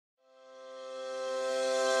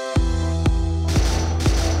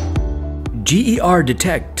GER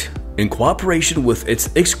Detect, in cooperation with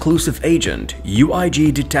its exclusive agent,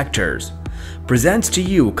 UIG Detectors, presents to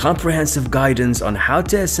you comprehensive guidance on how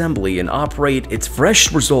to assemble and operate its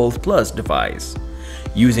Fresh Result Plus device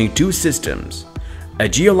using two systems, a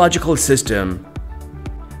geological system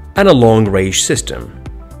and a long-range system.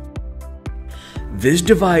 This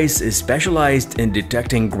device is specialized in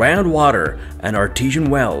detecting groundwater and artesian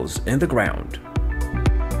wells in the ground.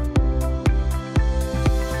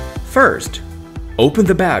 First, open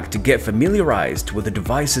the bag to get familiarized with the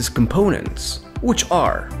device's components, which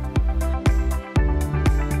are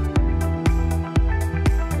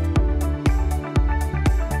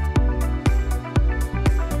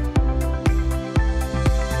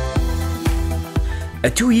a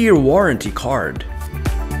 2-year warranty card,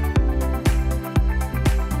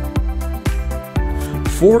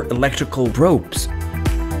 4 electrical ropes,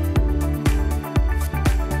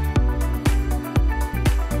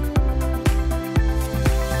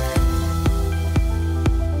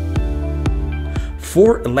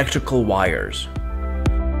 four electrical wires,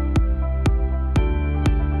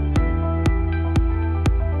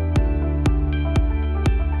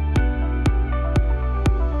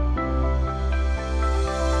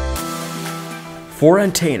 four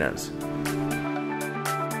antennas,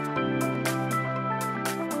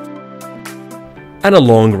 and a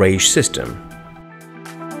long-range system.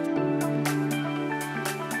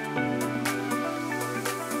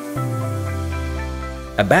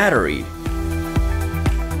 A battery,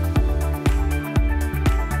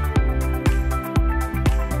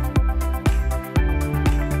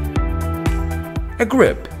 a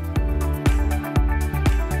grip,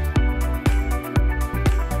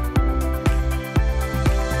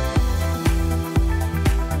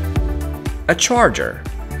 a charger,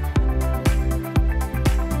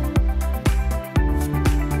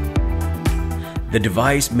 the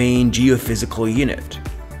device main geophysical unit,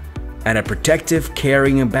 and a protective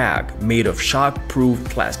carrying bag made of shock-proof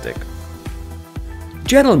plastic.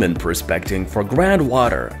 Gentlemen prospecting for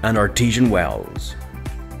groundwater and artesian wells.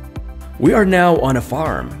 We are now on a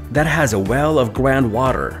farm that has a well of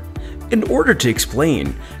groundwater. In order to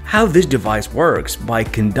explain how this device works by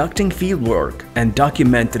conducting fieldwork and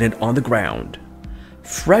documenting it on the ground.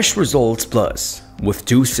 Fresh Results Plus with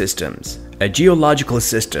two systems, a geological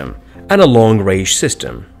system and a long-range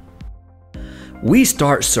system. We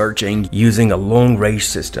start searching using a long-range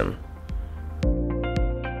system.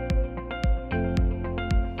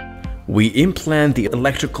 We implant the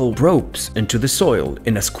electrical ropes into the soil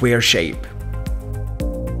in a square shape.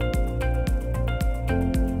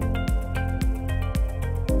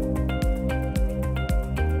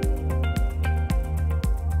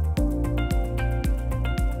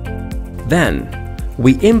 Then,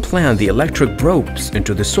 we implant the electric ropes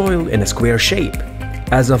into the soil in a square shape,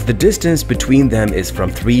 as of the distance between them is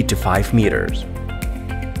from 3 to 5 meters.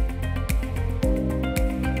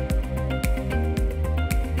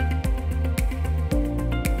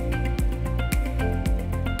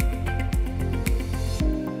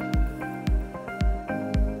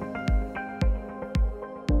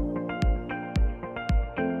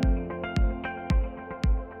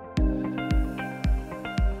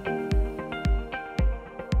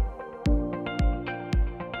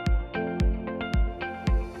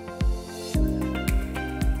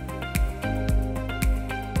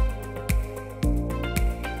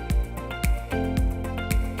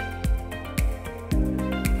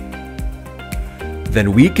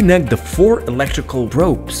 Then we connect the 4 electrical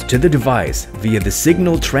ropes to the device via the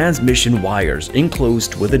signal transmission wires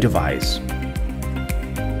enclosed with the device.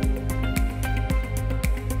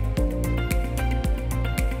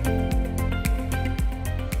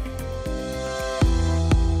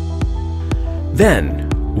 Then,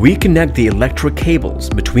 we connect the electric cables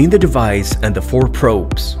between the device and the 4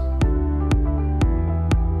 probes.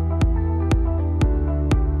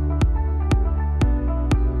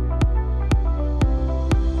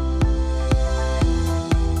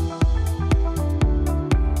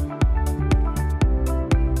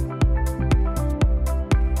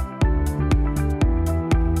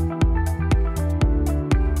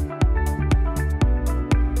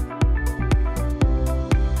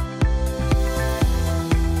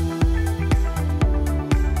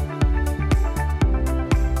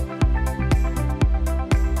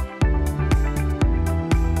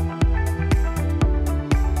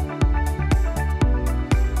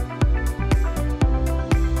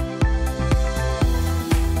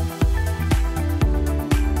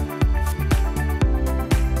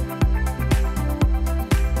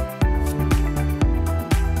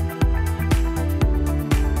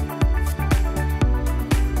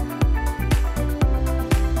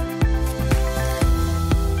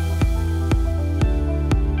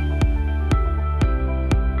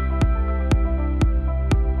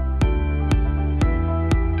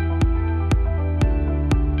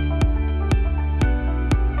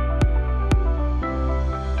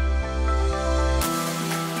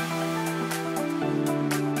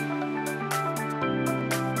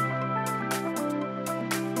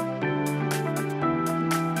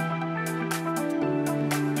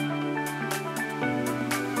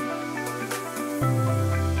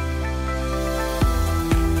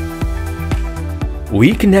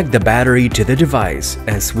 We connect the battery to the device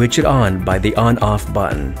and switch it on by the on-off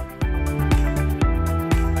button.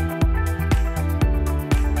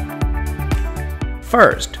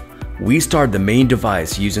 First, we start the main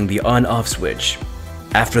device using the on-off switch.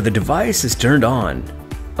 After the device is turned on,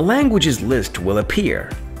 a languages list will appear,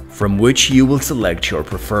 from which you will select your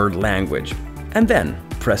preferred language, and then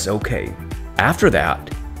press OK. After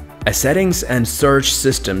that, a Settings and Search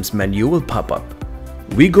Systems menu will pop up.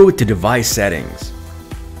 We go to Device Settings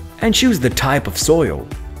and choose the type of soil: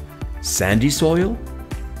 sandy soil,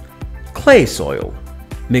 clay soil,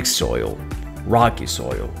 mixed soil, rocky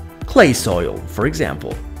soil, clay soil, for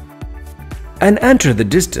example, and enter the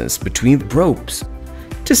distance between the probes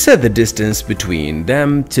to set the distance between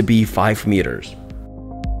them to be 5 meters.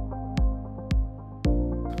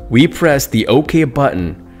 We press the OK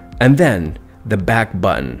button and then the back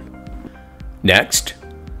button. Next,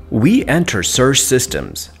 we enter Search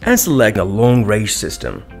Systems and select a long range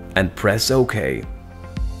system and press OK.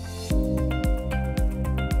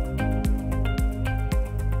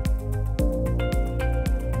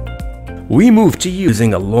 We move to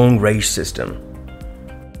using a long range system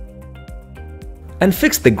and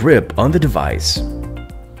fix the grip on the device.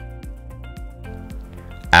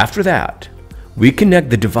 After that, we connect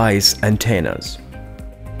the device antennas.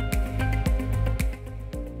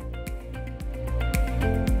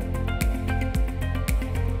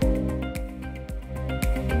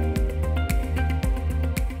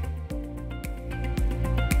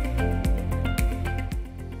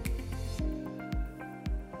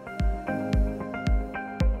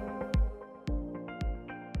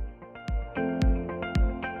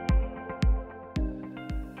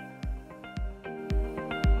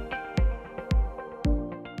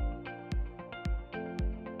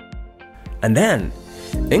 And then,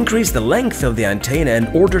 increase the length of the antenna in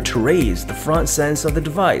order to raise the front sense of the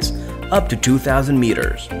device up to 2,000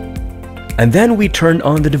 meters. And then we turn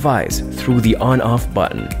on the device through the on-off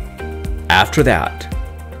button. After that,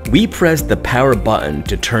 we press the power button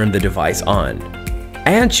to turn the device on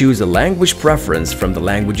and choose a language preference from the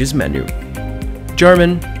languages menu: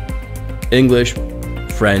 German, English,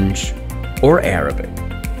 French, or Arabic.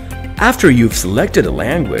 After you've selected a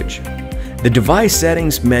language, the device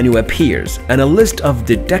settings menu appears and a list of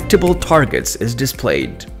detectable targets is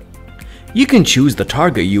displayed. You can choose the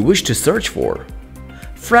target you wish to search for,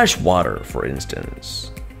 fresh water for instance,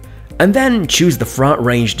 and then choose the front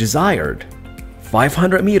range desired: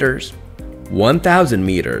 500 meters, 1,000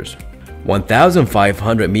 meters,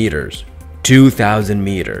 1,500 meters, 2,000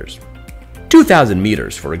 meters, 2,000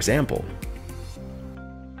 meters for example.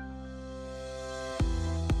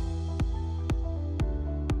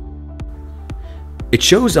 It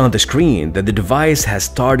shows on the screen that the device has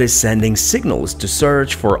started sending signals to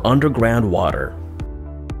search for underground water.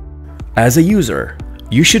 As a user,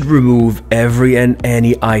 you should remove every and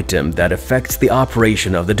any item that affects the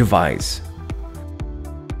operation of the device,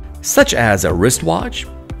 such as a wristwatch,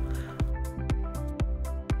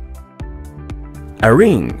 a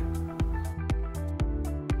ring,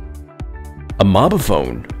 a mobile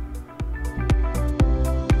phone,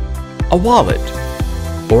 a wallet,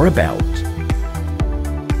 or a belt.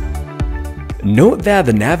 Note that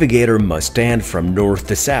the navigator must stand from north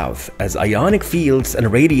to south, as ionic fields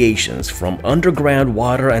and radiations from underground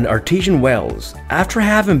water and artesian wells, after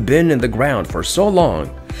having been in the ground for so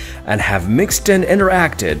long and have mixed and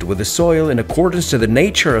interacted with the soil in accordance to the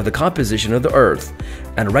nature of the composition of the earth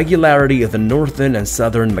and regularity of the northern and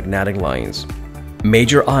southern magnetic lines.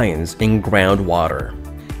 Major ions in groundwater.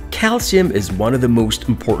 Calcium is one of the most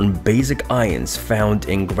important basic ions found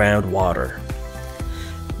in groundwater.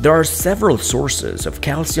 There are several sources of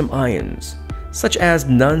calcium ions, such as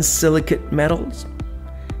non-silicate metals,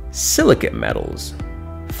 silicate metals,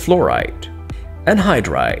 fluorite,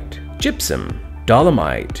 anhydrite, gypsum,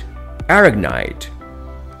 dolomite, aragonite,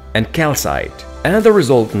 and calcite, and the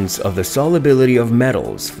resultants of the solubility of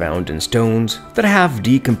metals found in stones that have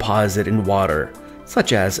decomposed in water,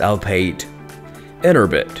 such as alpate,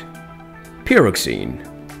 inerbit, pyroxene,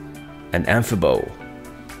 and amphibole.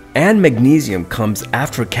 And magnesium comes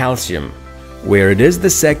after calcium, where it is the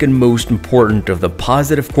second most important of the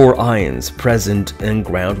positive core ions present in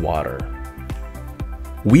groundwater.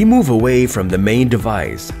 We move away from the main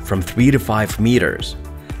device from 3 to 5 meters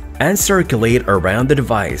and circulate around the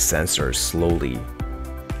device sensors slowly.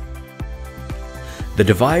 The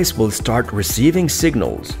device will start receiving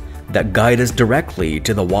signals that guide us directly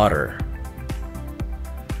to the water.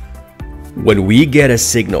 When we get a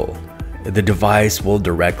signal, the device will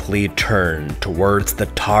directly turn towards the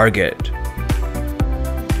target.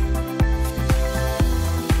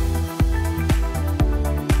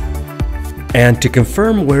 And to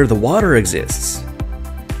confirm where the water exists,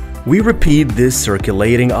 we repeat this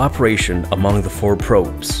circulating operation among the 4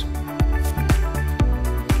 probes.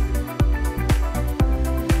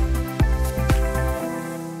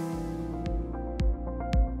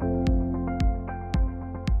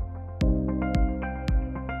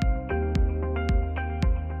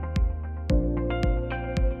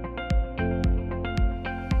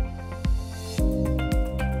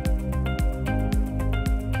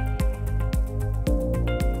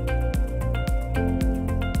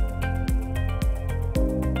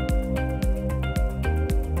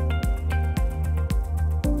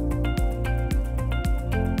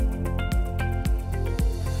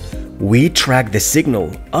 We track the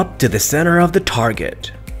signal up to the center of the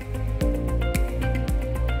target.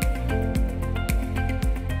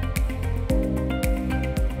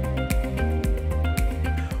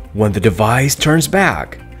 When the device turns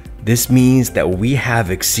back, this means that we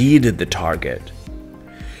have exceeded the target.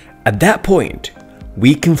 At that point,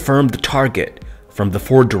 we confirm the target from the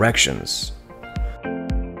 4 directions.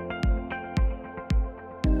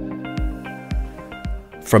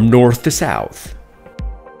 From north to south.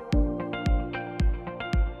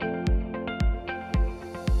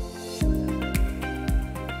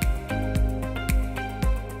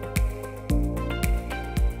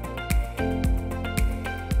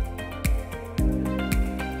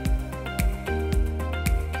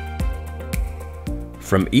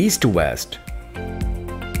 From east to west.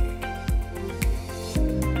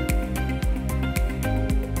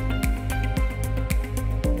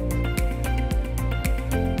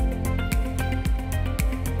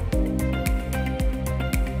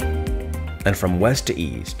 And from west to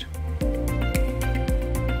east.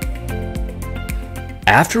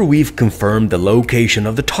 After we've confirmed the location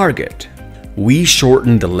of the target, we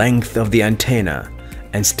shorten the length of the antenna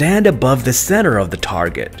and stand above the center of the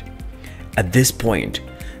target. At this point,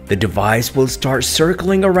 the device will start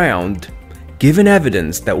circling around, giving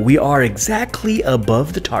evidence that we are exactly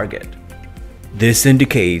above the target. This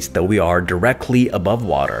indicates that we are directly above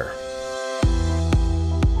water.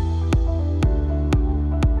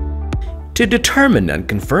 To determine and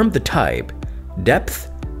confirm the type, depth,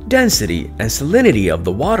 density, and salinity of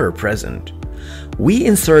the water present, we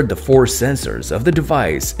insert the 4 sensors of the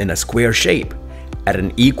device in a square shape at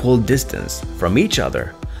an equal distance from each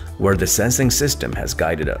other, where the sensing system has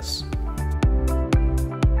guided us.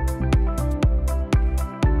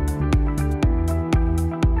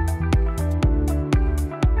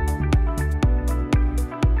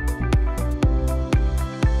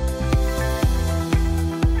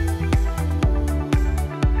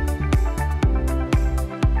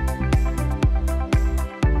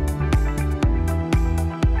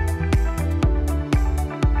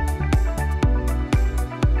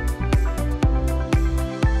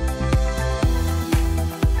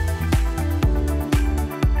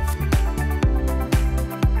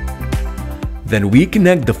 Then we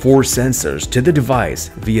connect the 4 sensors to the device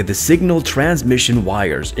via the signal transmission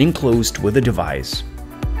wires enclosed with the device.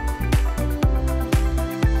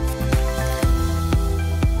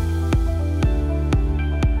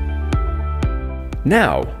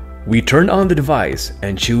 Now, we turn on the device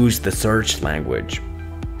and choose the search language.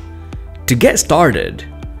 To get started,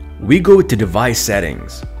 we go to Device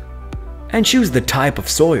Settings and choose the type of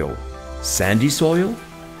soil: sandy soil,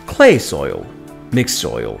 clay soil, mixed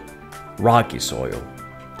soil, rocky soil,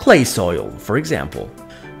 clay soil, for example.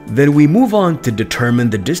 Then we move on to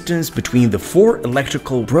determine the distance between the 4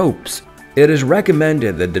 electrical probes. It is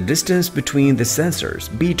recommended that the distance between the sensors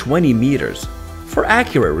be 20 meters for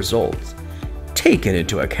accurate results, taking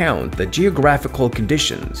into account the geographical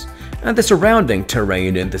conditions and the surrounding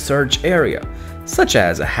terrain in the search area, such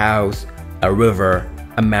as a house, a river,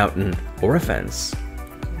 a mountain, or a fence.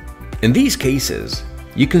 In these cases,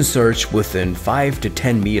 you can search within 5 to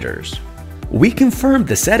 10 meters. We confirm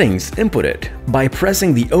the settings inputted by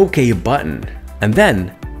pressing the OK button and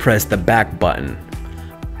then press the back button.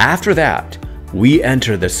 After that, we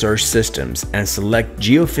enter the search systems and select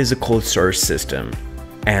Geophysical Search System,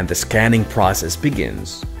 and the scanning process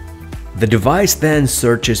begins. The device then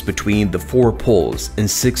searches between the 4 poles in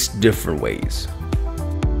 6 different ways.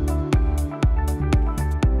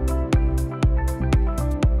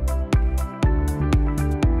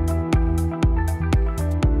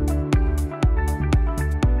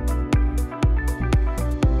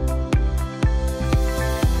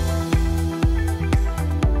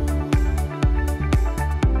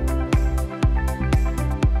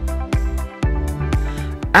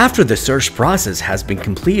 After the search process has been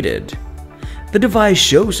completed, the device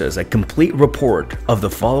shows us a complete report of the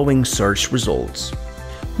following search results.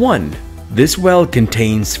 1. This well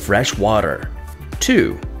contains fresh water.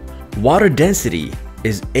 2. Water density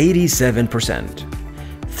is 87%.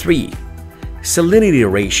 3. Salinity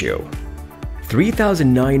ratio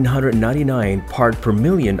 3,999 part per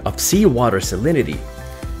million of seawater salinity.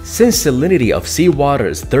 Since salinity of seawater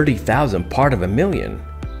is 30,000 part of a million,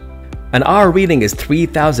 and our reading is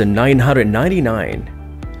 3,999,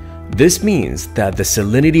 this means that the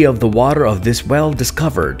salinity of the water of this well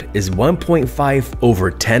discovered is 1.5 over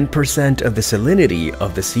 10% of the salinity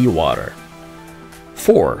of the seawater.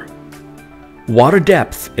 4. Water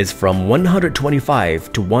depth is from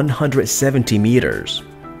 125 to 170 meters.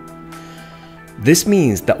 This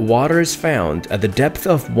means that water is found at the depth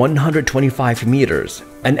of 125 meters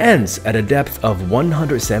and ends at a depth of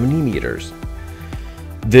 170 meters.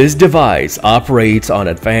 This device operates on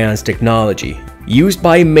advanced technology used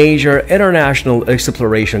by major international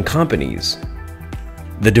exploration companies.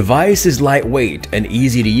 The device is lightweight and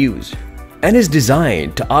easy to use, and is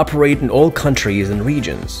designed to operate in all countries and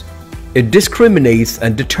regions. It discriminates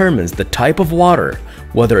and determines the type of water,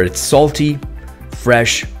 whether it's salty,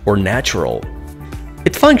 fresh, or natural.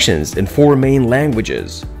 It functions in 4 main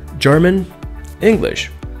languages: German, English,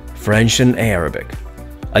 French, and Arabic,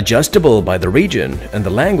 adjustable by the region and the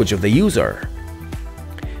language of the user.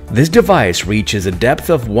 This device reaches a depth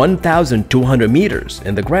of 1,200 meters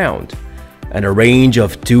in the ground and a range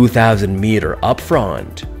of 2,000 meters up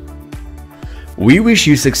front. We wish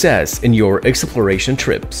you success in your exploration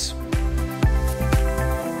trips.